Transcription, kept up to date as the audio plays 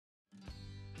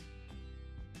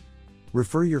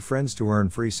Refer your friends to earn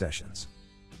free sessions.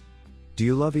 Do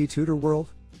you love eTutorWorld?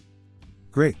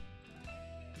 Great!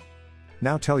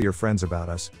 Now tell your friends about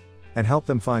us, and help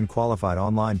them find qualified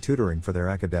online tutoring for their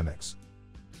academics.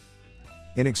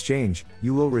 In exchange,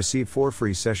 you will receive 4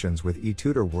 free sessions with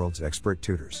eTutorWorld's expert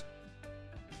tutors.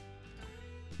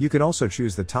 You can also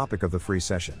choose the topic of the free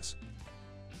sessions.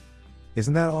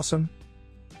 Isn't that awesome?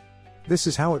 This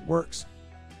is how it works.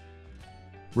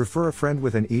 Refer a friend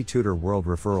with an eTutorWorld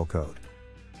referral code.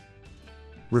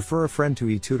 Refer a friend to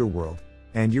eTutorWorld,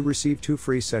 and you receive 2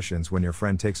 free sessions when your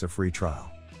friend takes a free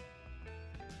trial.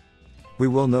 We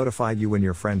will notify you when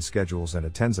your friend schedules and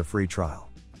attends a free trial.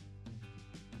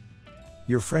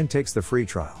 Your friend takes the free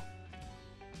trial.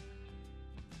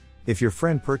 If your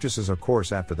friend purchases a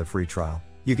course after the free trial,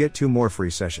 you get 2 more free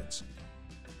sessions.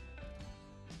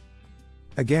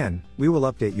 Again, we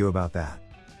will update you about that.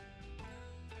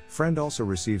 Friend also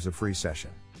receives a free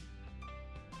session.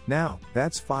 Now,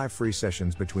 that's 5 free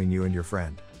sessions between you and your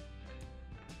friend.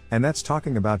 And that's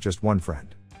talking about just one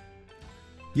friend.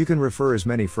 You can refer as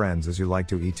many friends as you like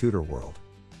to eTutorWorld,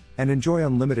 and enjoy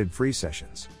unlimited free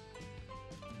sessions.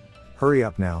 Hurry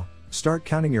up now, start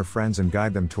counting your friends and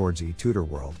guide them towards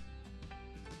eTutorWorld.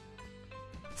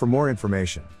 For more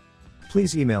information,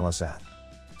 please email us at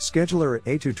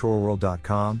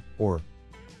scheduler@etutorworld.com or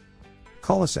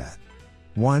call us at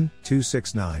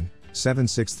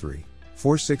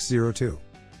 1-269-763-4602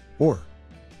 or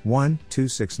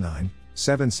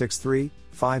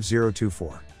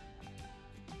 1-269-763-5024.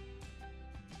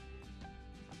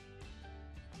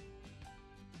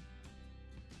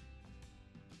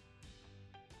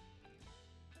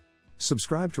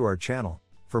 Subscribe to our channel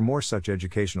for more such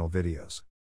educational videos.